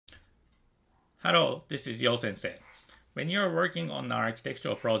Hello, this is Yo Sensei. When you are working on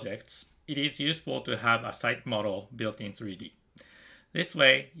architectural projects, it is useful to have a site model built in 3D. This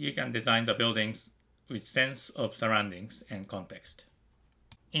way, you can design the buildings with sense of surroundings and context.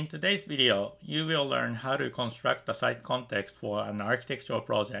 In today's video, you will learn how to construct the site context for an architectural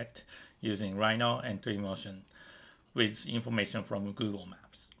project using Rhino and Twinmotion with information from Google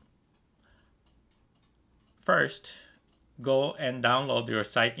Maps. First, go and download your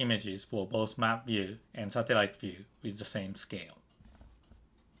site images for both map view and satellite view with the same scale.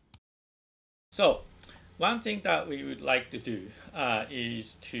 So, one thing that we would like to do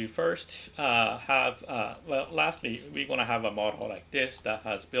is to first lastly, we're going to have a model like this that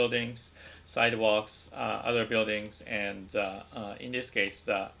has buildings, sidewalks, other buildings, and in this case,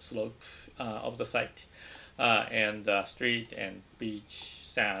 slope of the site, and street and beach,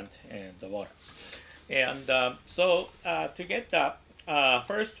 sand, and the water. And to get that,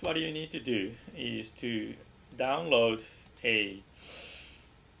 first what you need to do is to download a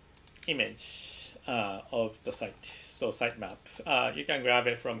image of the site, so sitemap. You can grab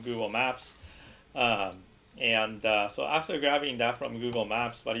it from Google Maps. So after grabbing that from Google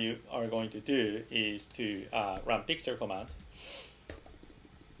Maps, what you are going to do is to run picture command.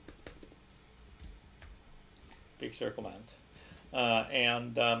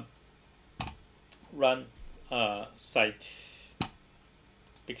 Run site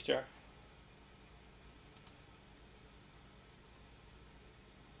picture.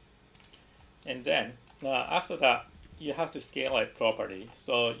 And then after that, you have to scale it properly.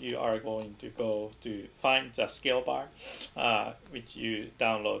 So you are going to go to find the scale bar, which you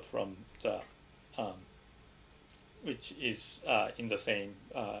download from the which is in the same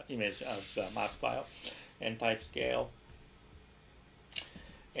image as the map file, and type scale.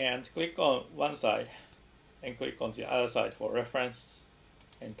 And click on one side and click on the other side for reference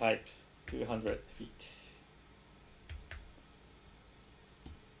and type 200 feet.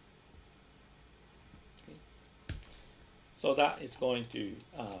 Okay. So that is going to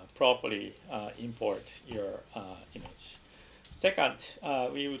properly import your image. Second,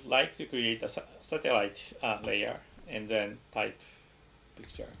 we would like to create a satellite layer and then type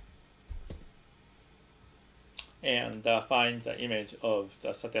picture. And find the image of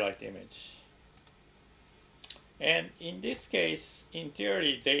the satellite image. And in this case, in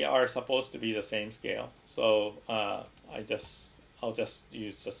theory, they are supposed to be the same scale. So I'll just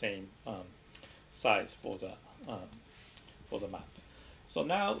use the same size for the map. So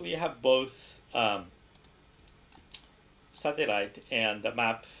now we have both satellite and the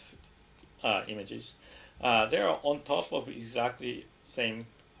map images. They are on top of exactly same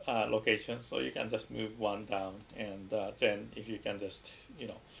location, so you can just move one down, and then if you can just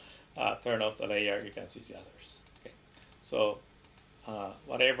turn off the layer, you can see the others. Okay, so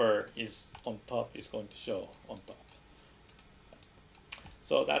whatever is on top is going to show on top.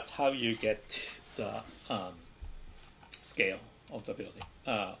 So that's how you get the scale of the building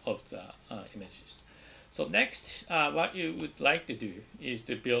of the images. So next, what you would like to do is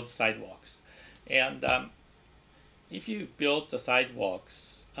to build sidewalks, and if you build the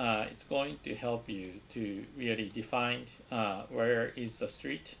sidewalks, it's going to help you to really define where is the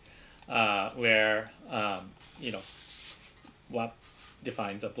street, where what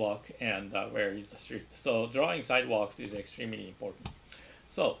defines a block, and where is the street. So drawing sidewalks is extremely important.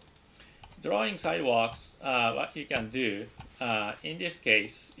 So drawing sidewalks, what you can do in this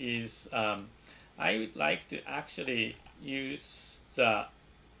case is I would like to actually use the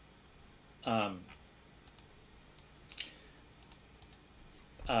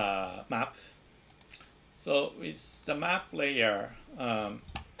map. So with the map layer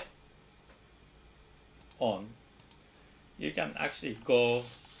on, you can actually go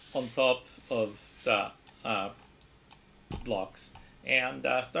on top of the blocks and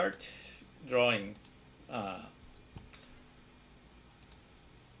start drawing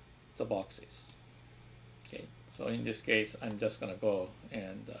the boxes. Okay, so in this case, I'm just gonna go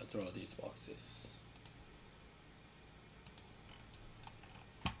and draw these boxes.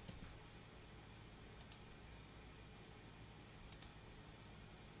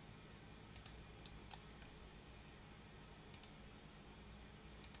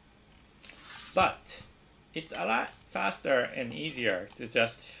 But it's a lot faster and easier to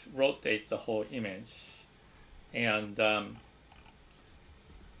just rotate the whole image and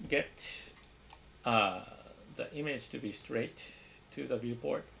get the image to be straight to the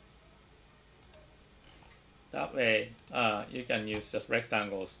viewport. That way you can use just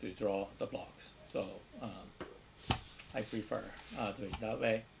rectangles to draw the blocks. So I prefer doing it that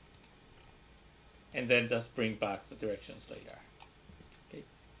way. And then just bring back the directions later. Okay.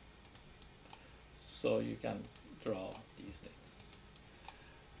 so you can draw these things.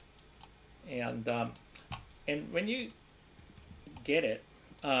 And when you get it,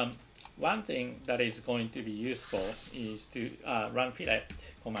 one thing that is going to be useful is to run fillet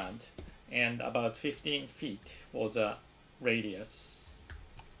command, and about 15 feet for the radius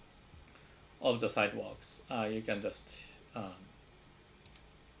of the sidewalks. You can just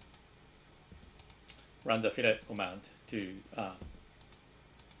run the fillet command to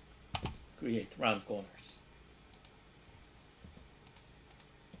create round corners.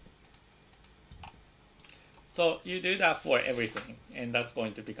 So you do that for everything, and that's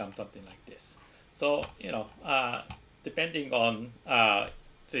going to become something like this. So, depending on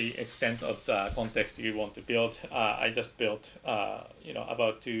the extent of the context you want to build, I just built,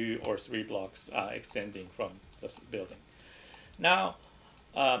 about 2 or 3 blocks extending from this building. Now,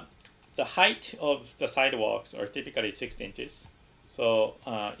 the height of the sidewalks are typically 6 inches. So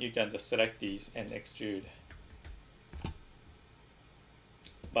you can just select these and extrude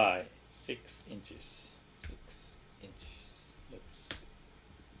by 6 inches. Oops.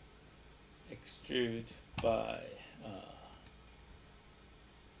 Extrude by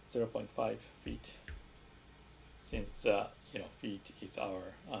 0.5 feet, since feet is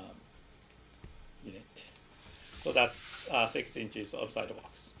our unit. So that's 6 inches of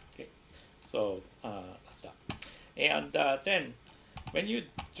sidewalks. Okay, so that's that. And then when you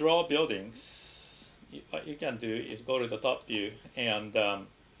draw buildings, what you can do is go to the top view and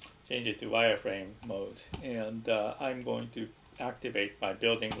change it to wireframe mode. And I'm going to activate my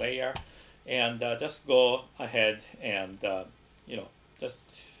building layer and just go ahead and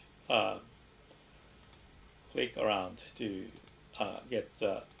just click around to get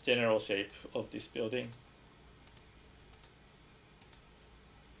the general shape of this building.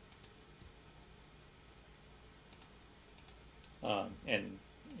 And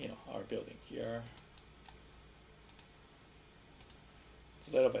our building here, it's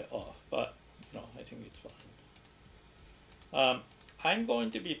a little bit off, but I think it's fine. I'm going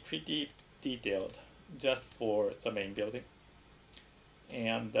to be pretty detailed just for the main building,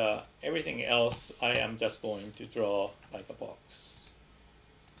 and everything else I am just going to draw like a box.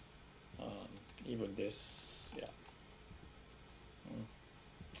 Even this, yeah.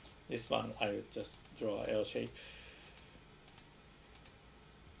 This one I would just draw L shape.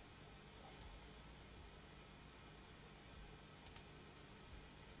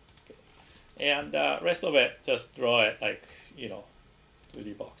 And rest of it, just draw it like,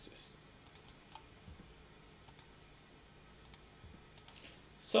 2D boxes.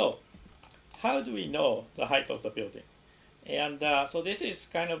 So, how do we know the height of the building? And so this is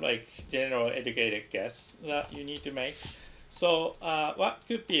kind of like general educated guess that you need to make. So what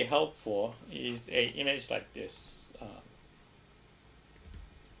could be helpful is an image like this.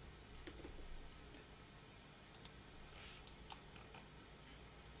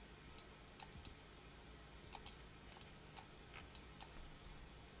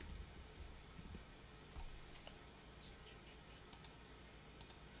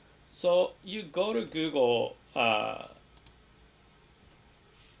 So you go to Google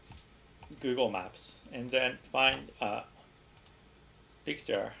Maps and then find a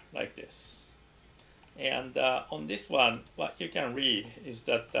picture like this. And on this one, what you can read is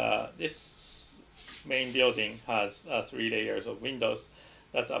that this main building has 3 layers of windows.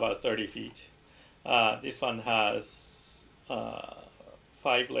 That's about 30 feet. This one has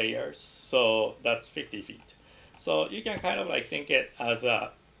 5 layers, so that's 50 feet. So you can kind of like think it as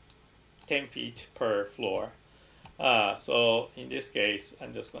a 10 feet per floor. So in this case,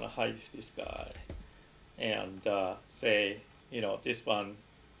 I'm just going to hide this guy and say, this one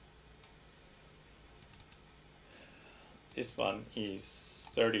is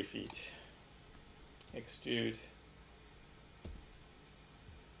 30 feet. Extrude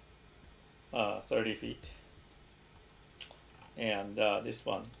 30 feet. And this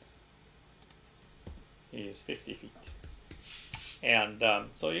one is 50 feet. And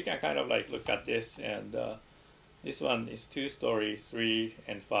so you can kind of like look at this, and this one is 2 stories, 3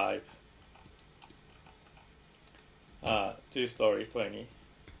 and 5. 2 story 20,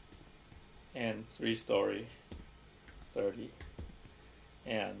 and 3 story 30,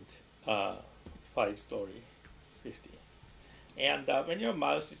 and 5 story 50. And when your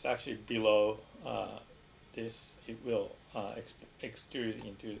mouse is actually below this, it will extrude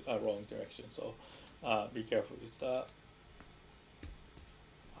into a wrong direction. So be careful with that.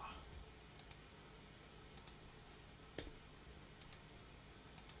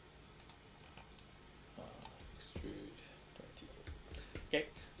 Okay,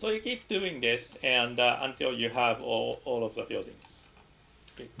 so you keep doing this and until you have all of the buildings.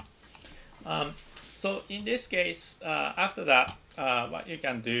 Okay. So in this case, after that, what you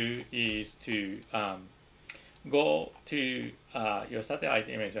can do is to go to your satellite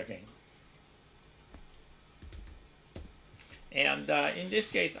image again. And in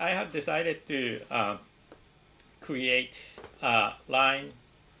this case, I have decided to create a line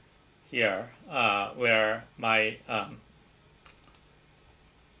here where my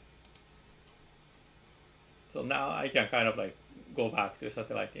so now I can kind of like go back to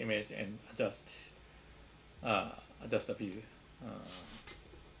satellite image and adjust the view.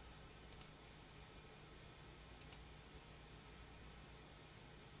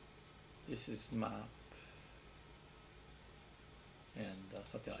 This is map and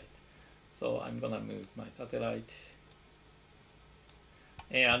satellite. So I'm gonna move my satellite,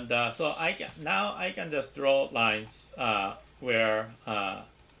 and so I can just draw lines where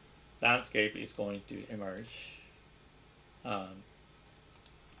landscape is going to emerge.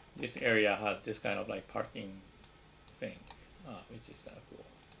 This area has this kind of like parking thing, which is kind of cool.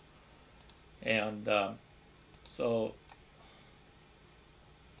 And so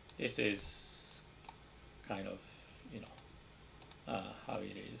this is kind of, you know, how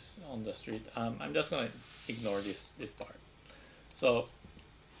it is on the street. I'm just going to ignore this part. So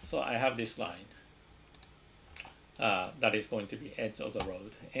I have this line that is going to be edge of the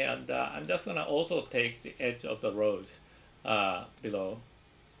road, and I'm just going to also take the edge of the road below.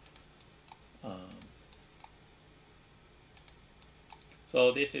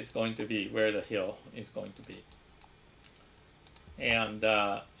 So this is going to be where the hill is going to be, and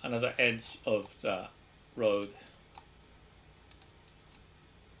another edge of the road.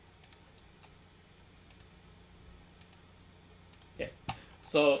 Okay,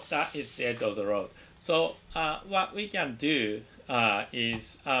 so that is the edge of the road. So what we can do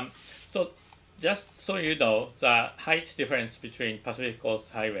is, so just so you know, the height difference between Pacific Coast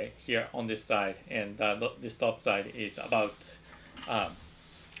Highway here on this side and this top side is about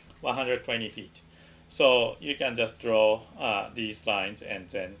 120 feet. So you can just draw these lines and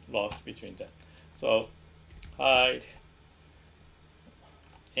then loft between them. So height,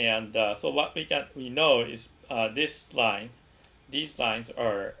 and so what we know is this line, these lines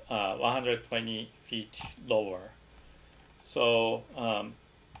are 120 feet lower. So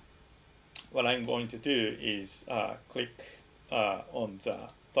what I'm going to do is click on the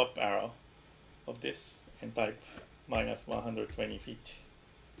top arrow of this and type minus 120 feet.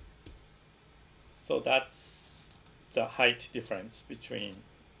 So that's the height difference between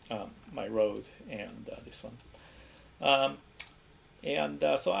my road and this one.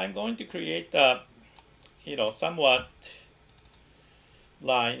 So I'm going to create, you know, somewhat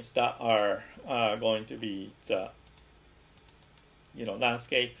lines that are going to be the, you know,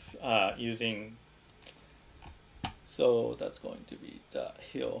 landscape using. So that's going to be the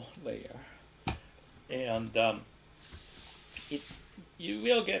hill layer, and you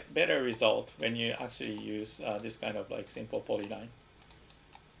will get better result when you actually use this kind of like simple polyline,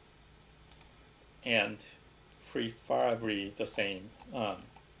 and preferably the same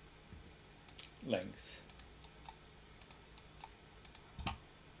length.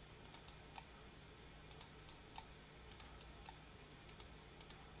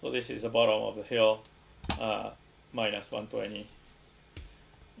 So this is the bottom of the hill, minus 120.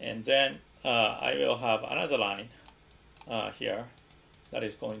 And then I will have another line here that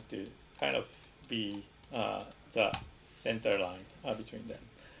is going to kind of be the center line between them.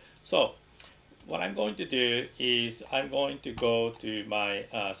 So what I'm going to do is I'm going to go to my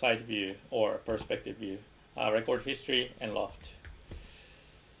side view or perspective view, record history and loft.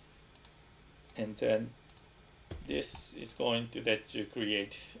 And then this is going to let you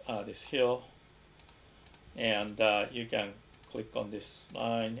create this hill, and you can click on this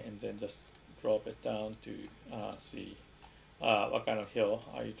line and then just drop it down to see what kind of hill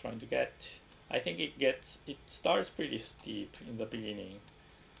are you trying to get. I think it starts pretty steep in the beginning,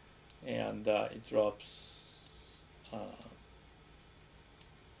 and it drops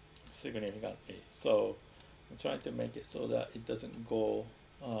significantly. So I'm trying to make it so that it doesn't go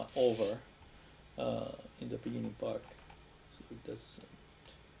over in the beginning part, so it doesn't.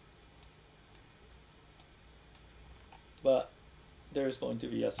 But there's going to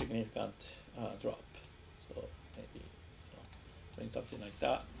be a significant drop, so maybe, you know, doing something like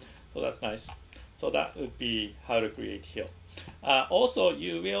that. So that's nice. So that would be how to create hill. Also,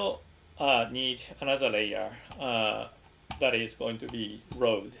 you will need another layer that is going to be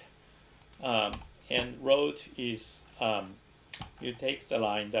road, and road is you take the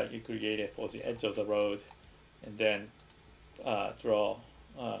line that you created for the edge of the road and then draw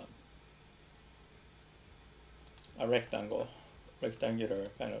a rectangular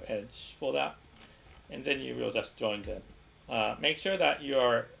kind of edge for that, and then you will just join them. Make sure that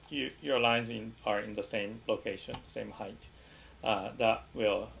your lines are in the same location, same height. That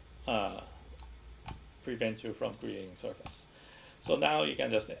will prevent you from creating surface. So now you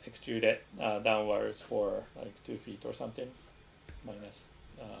can just extrude it downwards for like 2 feet or something, minus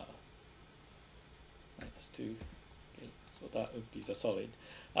 2. Okay, so that would be the solid.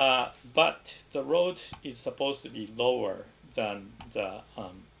 But the road is supposed to be lower than the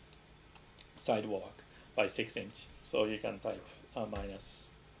sidewalk by 6 inch. So you can type minus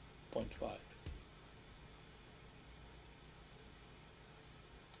 0.5.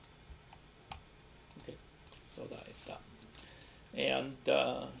 Okay, so that is that. And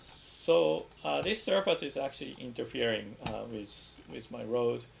so this surface is actually interfering with my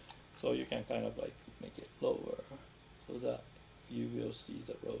road. So you can kind of like make it lower so that you will see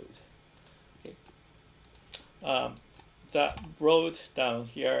the road. Okay. The road down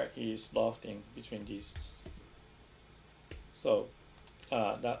here is lofting between these. So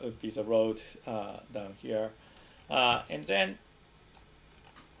that would be the road down here. And then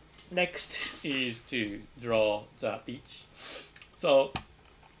next is to draw the beach. So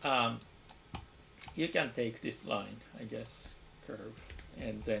you can take this line, I guess, curve,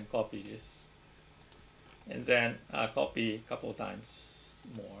 and then copy this. And then copy a couple times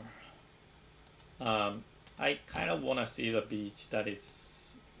more. I kind of want to see the beach that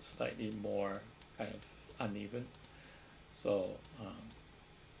is slightly more kind of uneven. So,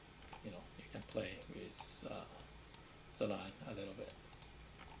 you know, you can play with the line a little bit.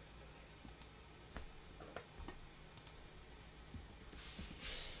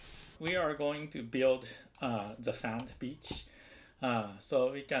 We are going to build the sand beach.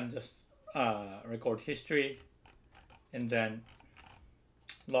 So we can just record history and then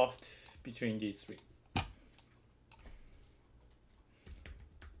loft between these 3.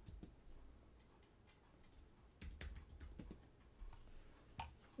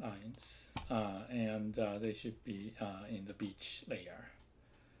 Lines, and they should be in the beach layer.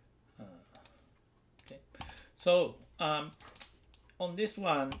 Okay, so on this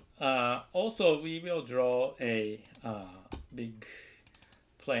one, also we will draw a big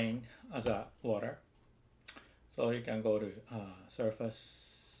plane as a water. So you can go to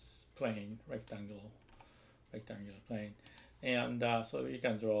surface, plane, rectangular plane, and so you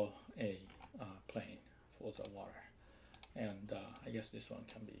can draw a plane for the water. And I guess this one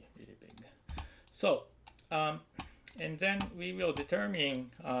can be really big. So, and then we will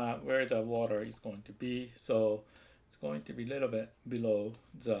determine where the water is going to be. So it's going to be a little bit below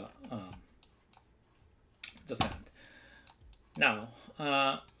the sand. Now,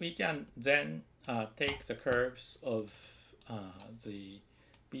 we can then take the curves of the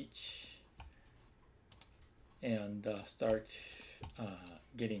beach and start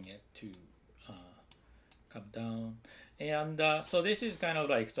getting it to come down. And so this is kind of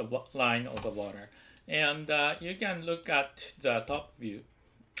like the line of the water. And you can look at the top view,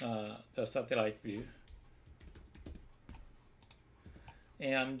 the satellite view,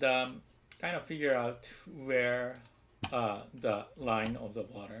 and kind of figure out where the line of the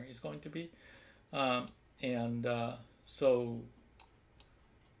water is going to be. And so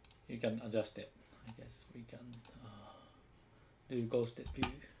you can adjust it. I guess we can do ghosted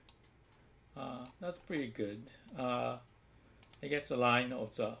view. That's pretty good. I guess the line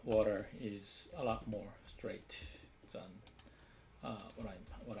of the water is a lot more straight than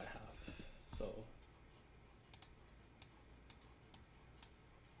what I have. So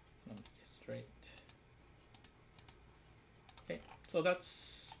let me get straight. Okay, so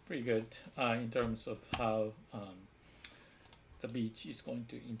that's pretty good in terms of how the beach is going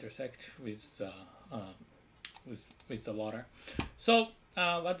to intersect with the water. So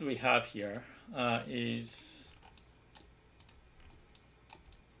what we have here is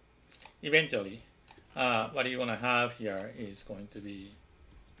eventually what you want to have here is going to be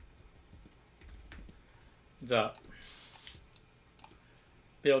the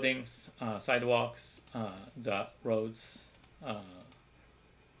buildings, sidewalks, the roads,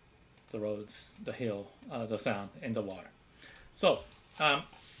 the hill, the sand, and the water. So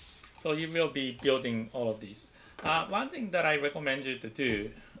so you will be building all of these. One thing that I recommend you to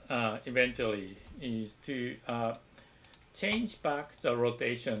do eventually is to change back the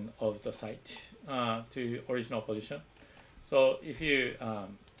rotation of the site to original position. So if you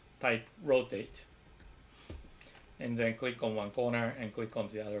type rotate and then click on one corner and click on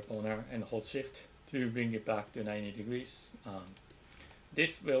the other corner and hold shift to bring it back to 90 degrees,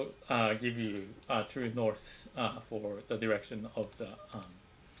 this will give you true north for the direction of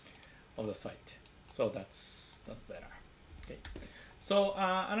the site. So that's better. Okay. So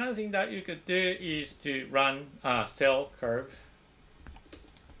another thing that you could do is to run cell curve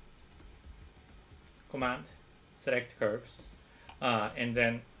command, select curves, and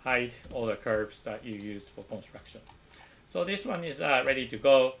then hide all the curves that you use for construction. So this one is ready to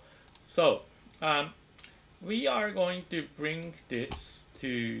go. So we are going to bring this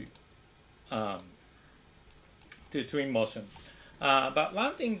to Twinmotion. But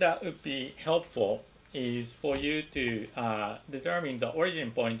one thing that would be helpful is for you to determine the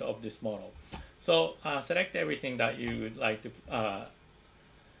origin point of this model. So select everything that you would like to.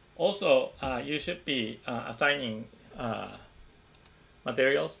 Also, you should be assigning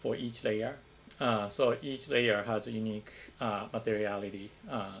materials for each layer. So each layer has a unique materiality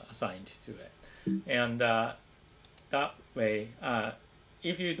assigned to it. And that way,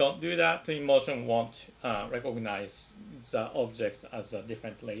 if you don't do that, Twinmotion won't recognize the objects as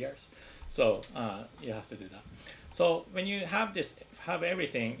different layers. So you have to do that. So when you have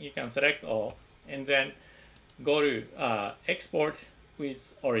everything, you can select all and then go to export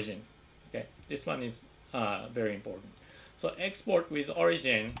with origin. Okay, this one is very important. So export with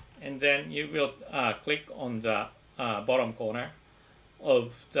origin, and then you will click on the bottom corner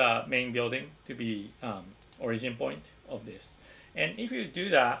of the main building to be origin point of this. And if you do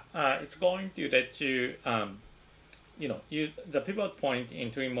that, it's going to let you, use the pivot point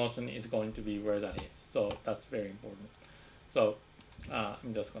in Twinmotion is going to be where that is. So that's very important. So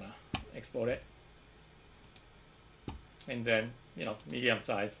I'm just gonna export it, and then medium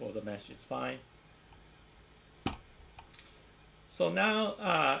size for the mesh is fine. So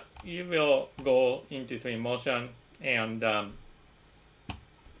now you will go into Twinmotion and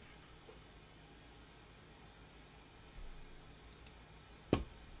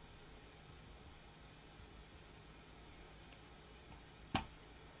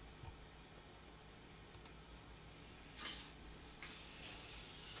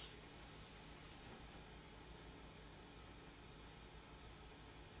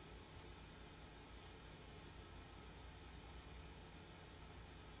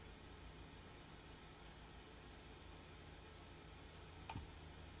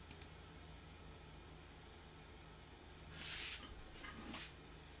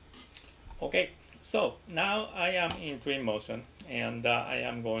okay, so now I am in Twinmotion and I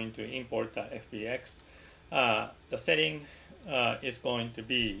am going to import the FBX. The setting is going to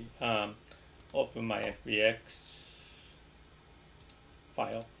be open my FBX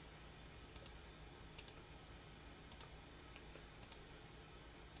file.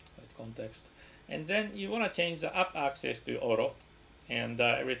 Context. And then you want to change the up axis to auto, and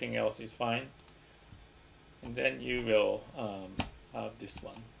everything else is fine. And then you will have this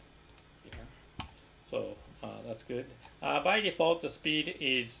one. So that's good. By default, the speed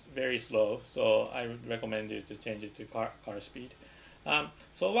is very slow, so I would recommend you to change it to car speed.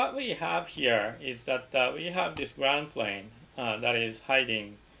 So what we have here is that we have this ground plane that is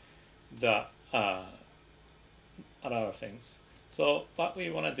hiding the other things. So what we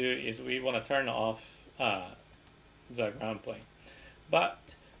want to do is we want to turn off the ground plane. But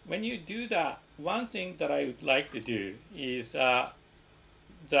when you do that, one thing that I would like to do is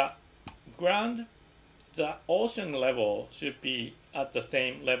the ocean level should be at the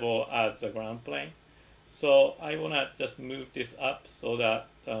same level as the ground plane. So I want to just move this up so that,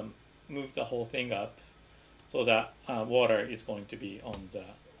 move the whole thing up so that water is going to be on the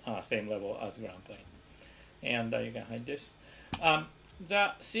same level as ground plane. And you can hide this.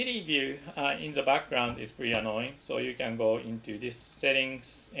 The city view in the background is pretty annoying, so you can go into this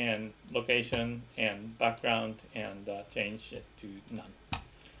settings and location and background and change it to none.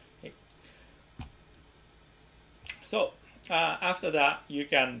 Okay. So after that, you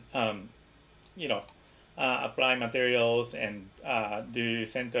can apply materials and do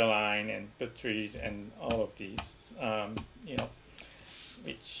center line and put trees and all of these,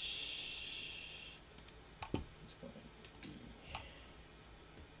 which is going to be.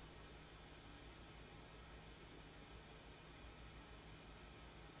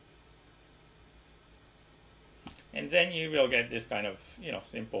 And then you will get this kind of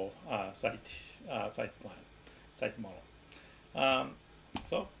simple site plan, site model.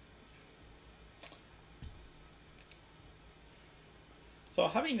 So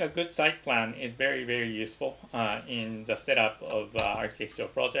having a good site plan is very, very useful in the setup of architectural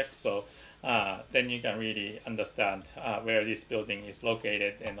projects. So then you can really understand where this building is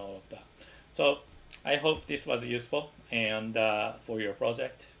located and all of that. So I hope this was useful and for your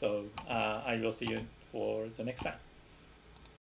project. So I will see you for the next time.